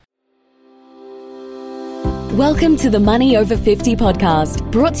Welcome to the Money Over 50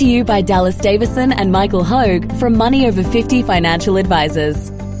 podcast, brought to you by Dallas Davison and Michael Hogue from Money Over 50 Financial Advisors.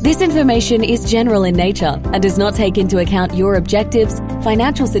 This information is general in nature and does not take into account your objectives,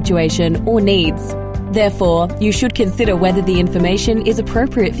 financial situation, or needs. Therefore, you should consider whether the information is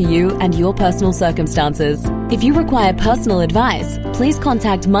appropriate for you and your personal circumstances. If you require personal advice, please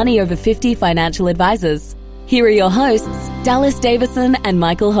contact Money Over 50 Financial Advisors. Here are your hosts, Dallas Davison and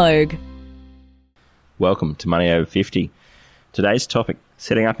Michael Hogue. Welcome to Money Over 50. Today's topic,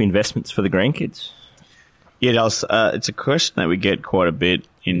 setting up investments for the grandkids. Yeah, Dallas, it's a question that we get quite a bit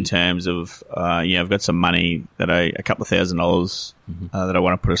in terms of, I've got some money that a couple of $1,000s that I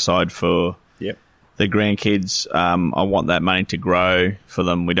want to put aside for the grandkids. I want that money to grow for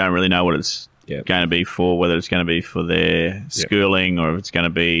them. We don't really know what it's going to be for, whether it's going to be for their schooling or if it's going to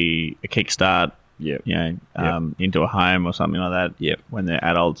be a kickstart, into a home or something like that when they're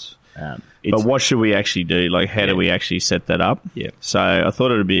adults. But what should we actually do? Like, how do we actually set that up? So I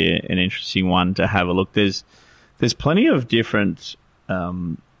thought it would be an interesting one to have a look. There's plenty of different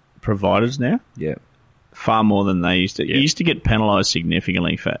providers now. Far more than they used to. You used to get penalised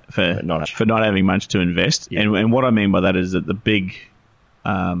significantly for not having much to invest. And what I mean by that is that the big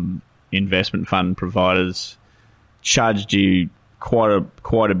investment fund providers charged you quite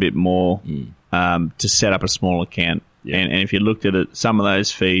a bit more to set up a small account. And if you looked at it, some of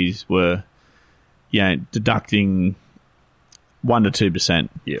those fees were, deducting 1% to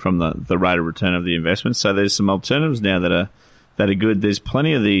 2% from the rate of return of the investment. So there's some alternatives now that are good. There's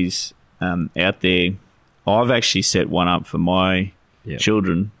plenty of these out there. I've actually set one up for my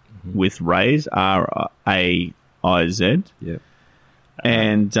children with Raiz, RAIZ.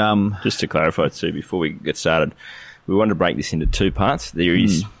 And just to clarify too, before we get started, we want to break this into two parts. There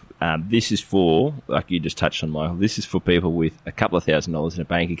is. This is for, like you just touched on, Michael, this is for people with a couple of $1,000s in a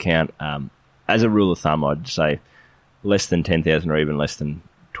bank account. As a rule of thumb, I'd say less than $10,000 or even less than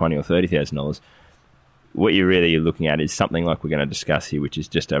 $20,000 or $30,000. What you're really looking at is something like we're going to discuss here, which is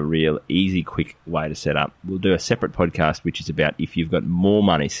just a real easy, quick way to set up. We'll do a separate podcast, which is about if you've got more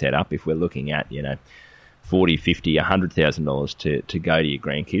money set up, if we're looking at, $40,000, $50,000, $100,000 to go to your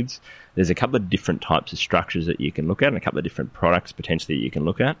grandkids. There's a couple of different types of structures that you can look at and a couple of different products potentially that you can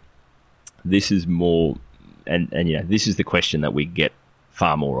look at. This is more, and this is the question that we get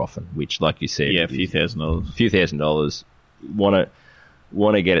far more often, which, like you said, a few $1,000, want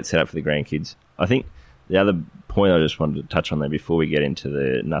to get it set up for the grandkids. I think the other point I just wanted to touch on there before we get into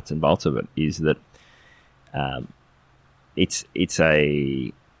the nuts and bolts of it is that I think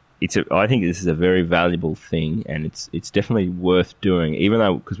this is a very valuable thing, and it's definitely worth doing, even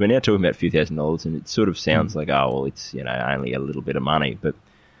though, because we're now talking about a few $1,000s, and it sort of sounds like, it's only a little bit of money, but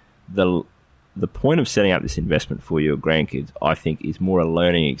the point of setting up this investment for your grandkids, I think, is more a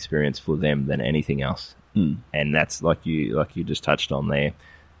learning experience for them than anything else. And that's like you just touched on there.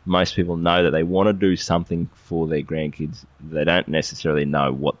 Most people know that they want to do something for their grandkids. They don't necessarily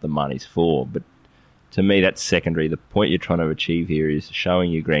know what the money's for, but to me, that's secondary. The point you're trying to achieve here is showing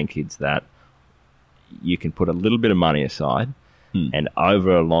your grandkids that you can put a little bit of money aside, and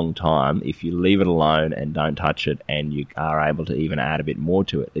over a long time, if you leave it alone and don't touch it, and you are able to even add a bit more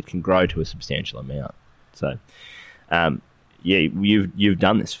to it, it can grow to a substantial amount. So, you've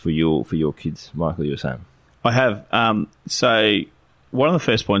done this for your kids, Michael. You were saying. I have. So one of the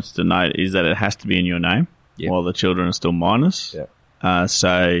first points to note is that it has to be in your name while the children are still minors.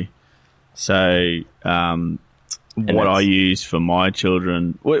 What I use for my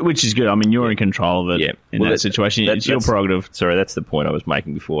children, which is good. I mean, you're in control of it in that situation. It's your prerogative. Sorry, that's the point I was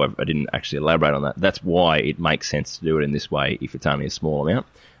making before. I didn't actually elaborate on that. That's why it makes sense to do it in this way if it's only a small amount.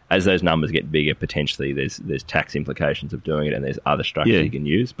 As those numbers get bigger, potentially there's tax implications of doing it, and there's other structures you can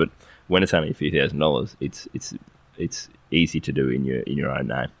use. But when it's only a few $1,000s, it's easy to do in your own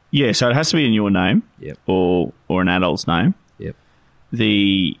name. Yeah, so it has to be in your name or an adult's name.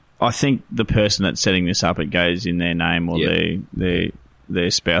 I think the person that's setting this up, it goes in their name or their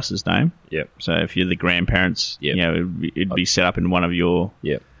spouse's name. So if you're the grandparents, it'd be set up in one of your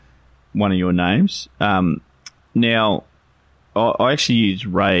names. Now, I actually use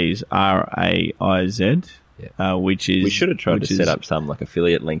Raiz, RAIZ, which is... We should have tried to set up some like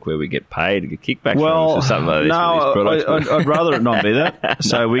affiliate link where we get paid, get kickbacks from or something like this. No, I'd rather it not be that.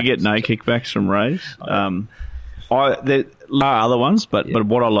 So we get no kickbacks from Raiz. There are other ones, but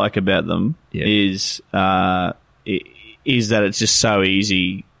what I like about them is that it's just so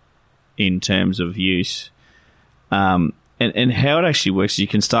easy in terms of use. And how it actually works is you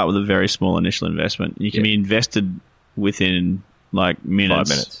can start with a very small initial investment. You can be invested within like minutes.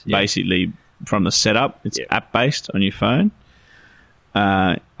 5 minutes. Basically from the setup. It's app-based on your phone.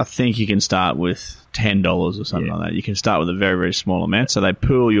 I think you can start with $10 or something like that. You can start with a very, very small amount. So they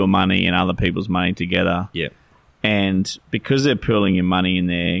pool your money and other people's money together. Yeah. And because they're pooling your money in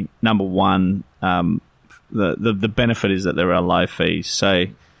there, number one, the benefit is that there are low fees. So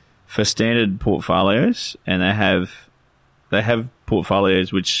for standard portfolios, and they have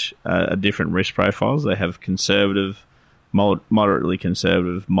portfolios which are different risk profiles. They have conservative, moderately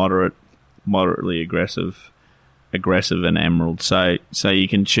conservative, moderately aggressive, and emerald. So you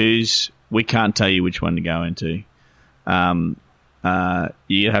can choose. We can't tell you which one to go into.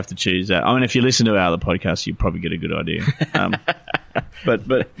 You have to choose that. I mean, if you listen to our other podcasts, you probably get a good idea. But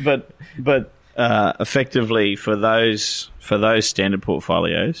effectively for those standard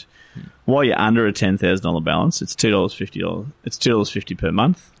portfolios, while you're under a $10,000 balance, it's $2.50. It's $2.50 per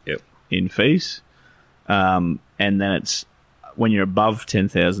month. Yep. In fees, and then it's when you're above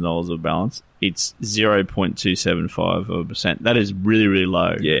 $10,000 of balance, it's 0.275%. That is really, really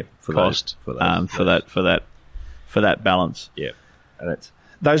low. Yeah, for cost for that balance. Yeah, and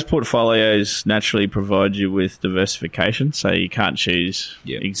those portfolios naturally provide you with diversification, so you can't choose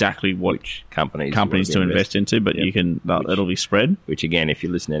exactly which companies to invest into, but you can. It'll be spread. Which again, if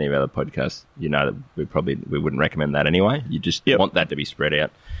you listen to any of our other podcasts, you know that we wouldn't recommend that anyway. You just want that to be spread out.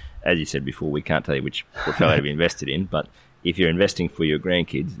 As you said before, we can't tell you which portfolio to be invested in, but if you're investing for your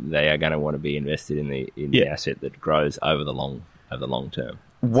grandkids, they are going to want to be invested in the asset that grows over the long term.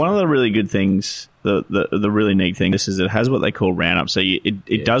 One of the really good things, the really neat thing, is it has what they call roundup. So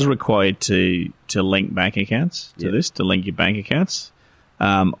it does require to link bank accounts to this, to link your bank accounts.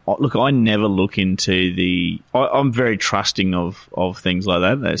 Look, I never look into I'm very trusting of things like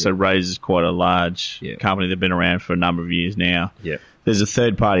that. So Raise is quite a large company. They've been around for a number of years now. Yeah. There's a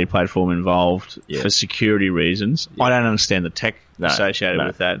third-party platform involved for security reasons. I don't understand the tech associated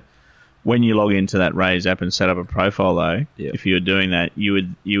with that. When you log into that Raise app and set up a profile, though, if you were doing that, you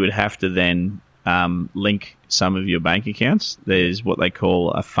would have to then link some of your bank accounts. There's what they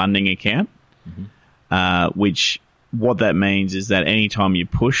call a funding account, which what that means is that any time you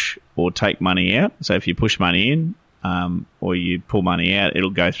push or take money out, so if you push money in or you pull money out,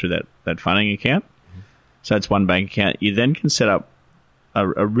 it'll go through that funding account. So it's one bank account. You then can set up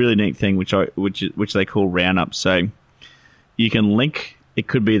a really neat thing which they call roundup. So you can link. It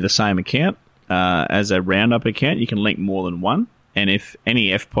could be the same account as a roundup account. You can link more than one, and if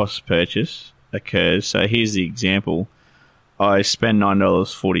any FPOS purchase occurs, so here's the example: I spend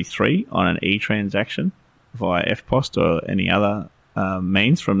 $9.43 on an e-transaction via FPOS or any other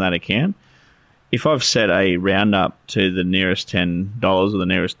means from that account. If I've set a roundup to the nearest $10 or the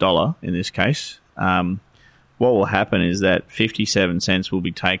nearest dollar in this case, what will happen is that 57 cents will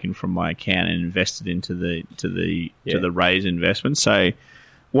be taken from my account and invested into the Raise investment. So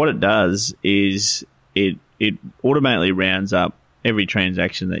what it does is it automatically rounds up every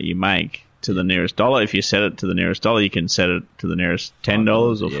transaction that you make to the nearest dollar. If you set it to the nearest dollar, you can set it to the nearest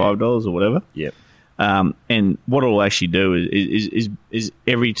 $10 or $5 or whatever. Yep. And what it'll actually do is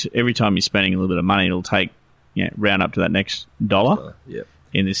every time you're spending a little bit of money, it'll take round up to that next dollar. Yep.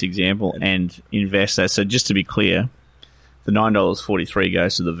 In this example, and invest that. So just to be clear, the $9.43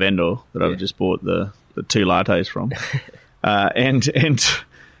 goes to the vendor that I've just bought the 2 lattes from, and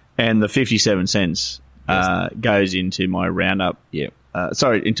the 57 cents goes into my roundup.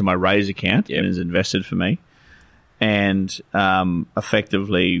 Into my Raise account and is invested for me, and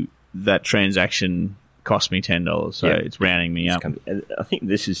effectively that transaction cost me $10. So it's rounding me up. I think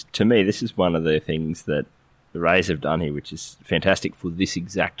this is one of the things that the Raise have done here, which is fantastic for this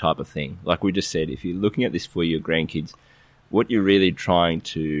exact type of thing. Like we just said, if you're looking at this for your grandkids, what you're really trying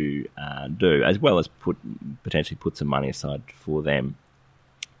to do, as well as potentially put some money aside for them,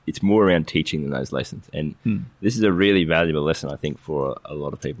 it's more around teaching them those lessons. And this is a really valuable lesson, I think, for a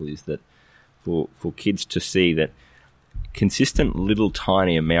lot of people, is that for kids to see that consistent little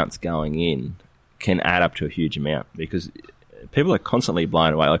tiny amounts going in can add up to a huge amount, because people are constantly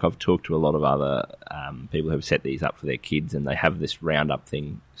blown away. Like I've talked to a lot of other people who have set these up for their kids, and they have this roundup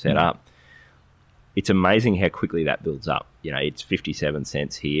thing set up. It's amazing how quickly that builds up. It's 57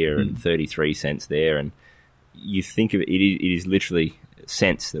 cents here and 33 cents there, and you think of it is literally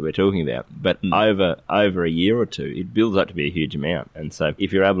cents that we're talking about. But over a year or two, it builds up to be a huge amount. And so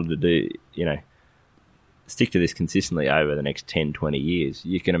if you're able to stick to this consistently over the next 10, 20 years,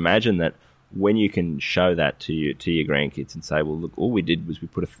 you can imagine that when you can show that to your grandkids and say, well, look, all we did was we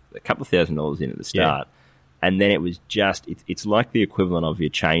put a couple of $1,000s in at the start, and then it was just, it's like the equivalent of your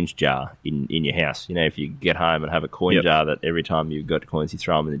change jar in your house. If you get home and have a coin jar that every time you've got coins, you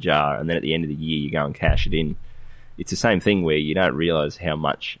throw them in the jar, and then at the end of the year, you go and cash it in. It's the same thing where you don't realise how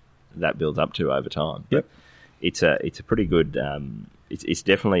much that builds up to over time. But it's a pretty good it's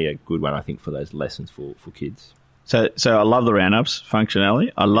definitely a good one, I think, for those lessons for kids. So I love the roundups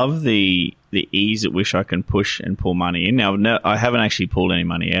functionality. I love the ease at which I can push and pull money in. Now I haven't actually pulled any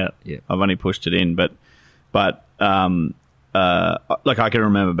money out. Yeah. I've only pushed it in, but like I can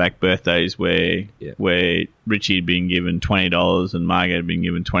remember back birthdays where Richie had been given $20 and Margaret had been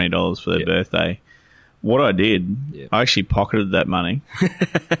given $20 for their birthday. What I did, I actually pocketed that money.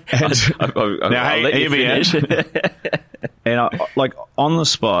 I'll let you finish. And like on the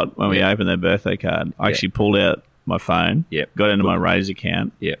spot when we opened their birthday card, I actually pulled out my phone, got into my Raise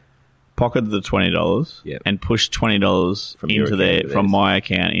account, pocketed the $20, and pushed $20 from my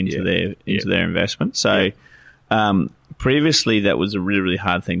account into their investment. So previously, that was a really, really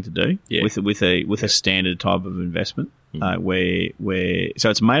hard thing to do with a standard type of investment. So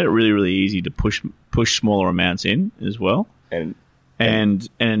it's made it really, really easy to push smaller amounts in as well. And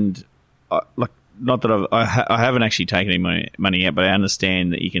like, not that I haven't actually taken any money out, but I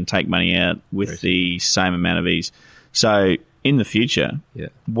understand that you can take money out with the same amount of ease. So in the future,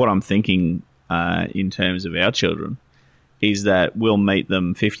 what I'm thinking in terms of our children is that we'll meet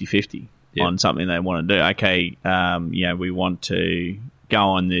them 50-50 on something they want to do. Okay, we want to go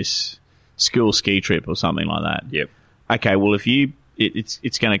on this school ski trip or something like that. Yep. Okay, well, if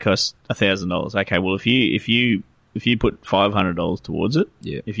it's going to cost $1,000. Okay, well, if you put $500 towards it,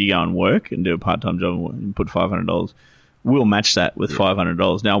 if you go and work and do a part-time job and put $500, we'll match that with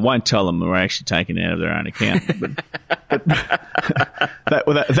 $500. Now, I won't tell them we're actually taking it out of their own account, but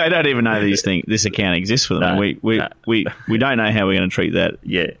they don't even know this account exists for them. No, we don't know how we're going to treat that.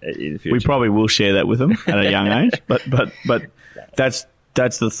 Yeah, in the future. We probably will share that with them at a young age, but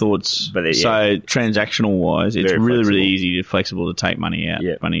that's the thoughts. But so transactional wise, it's really, really easy, flexible to take money out,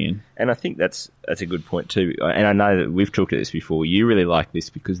 money in. And I think that's a good point too. And I know that we've talked about this before. You really like this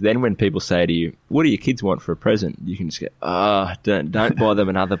because then when people say to you, "What do your kids want for a present?" you can just go, don't buy them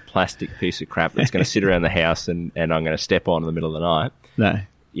another plastic piece of crap that's going to sit around the house and I'm going to step on in the middle of the night. No.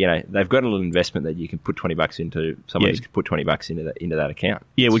 You know, they've got a little investment that you can put $20 into. Somebody's can put $20 into that account.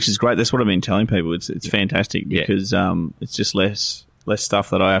 Yeah, which is great. That's what I've been telling people. It's fantastic because it's just less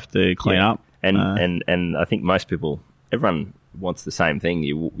stuff that I have to clean up. And I think most people, everyone wants the same thing.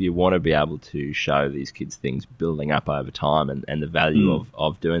 You want to be able to show these kids things building up over time and the value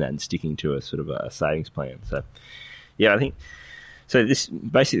of doing that and sticking to a sort of a savings plan. So, I think... So this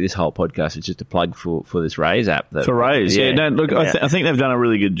whole podcast is just a plug for this Raise app. For Raise, I think they've done a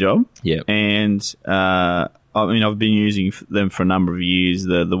really good job. Yeah. And... I mean, I've been using them for a number of years.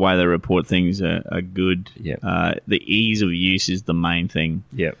 The way they report things are good. Yeah. The ease of use is the main thing.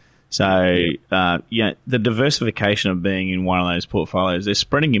 Yeah. So, the diversification of being in one of those portfolios, they're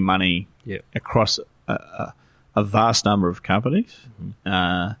spreading your money across a vast number of companies.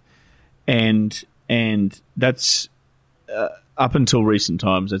 And that's up until recent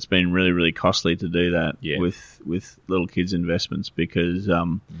times, it's been really, really costly to do that with little kids' investments because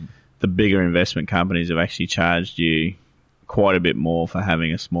the bigger investment companies have actually charged you quite a bit more for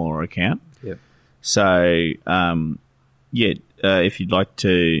having a smaller account. Yep. So, if you'd like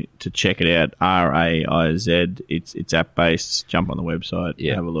to check it out, RAIZ, it's app-based. Jump on the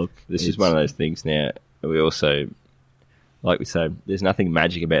website, have a look. This is one of those things now. We also, like we say, there's nothing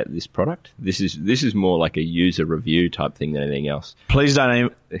magic about this product. This is more like a user review type thing than anything else. Please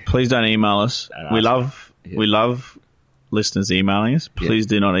don't email us. We love listeners emailing us. Please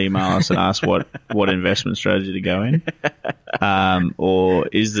do not email us and ask what investment strategy to go in, or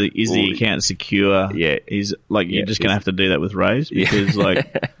is the account secure? Yeah, you're just going to have to do that with Raise because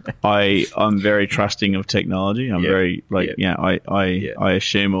I'm very trusting of technology. I'm very I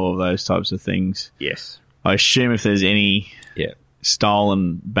assume all of those types of things. Yes, I assume if there's any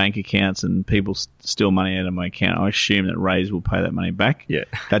stolen bank accounts and people steal money out of my account, I assume that Raise will pay that money back. Yeah.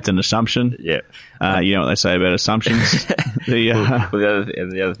 That's an assumption. Yeah. You know what they say about assumptions. The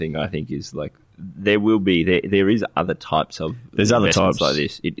other thing I think is like there is other types of investments like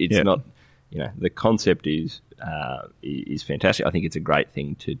this. It's not, the concept is fantastic. I think it's a great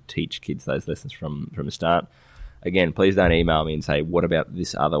thing to teach kids those lessons from the start. Again, please don't email me and say, what about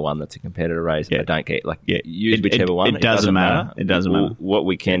this other one that's a competitor Raise? I don't get use whichever one. It doesn't matter. It doesn't matter. What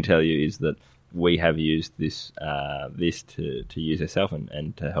we can tell you is that we have used this to use ourselves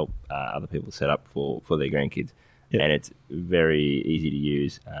and to help other people set up for their grandkids. Yep. And it's very easy to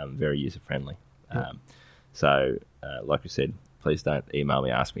use, very user friendly. Yep. So, like we said, please don't email me,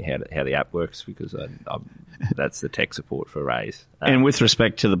 ask me how the app works because that's the tech support for Raise. And with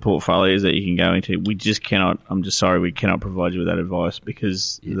respect to the portfolios that you can go into, we just cannot. I'm just sorry, we cannot provide you with that advice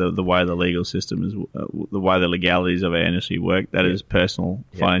because the way the legal system is, the way the legalities of our industry work, that is personal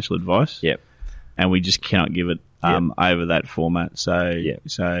financial advice. Yep. And we just cannot give it over that format. So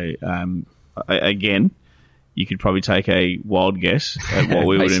again, you could probably take a wild guess at what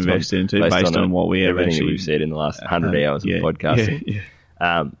we would invest into based on what we have everything we've said in the last 100 hours of podcasting.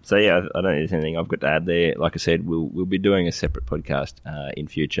 I don't think there's anything I've got to add there. Like I said, we'll be doing a separate podcast in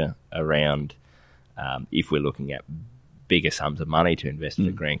future around if we're looking at bigger sums of money to invest for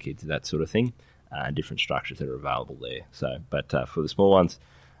grandkids, that sort of thing, and different structures that are available there. So, but for the small ones,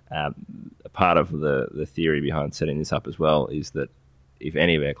 a part of the theory behind setting this up as well is that if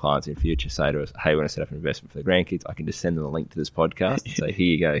any of our clients in future say to us, hey, we want to set up an investment for the grandkids, I can just send them a link to this podcast and say, here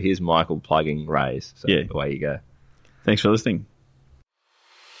you go, here's Michael plugging Raise. So away you go. Thanks for listening.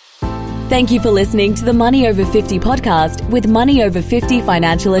 Thank you for listening to the Money Over 50 podcast with Money Over 50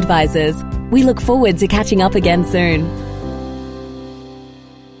 Financial Advisors. We look forward to catching up again soon.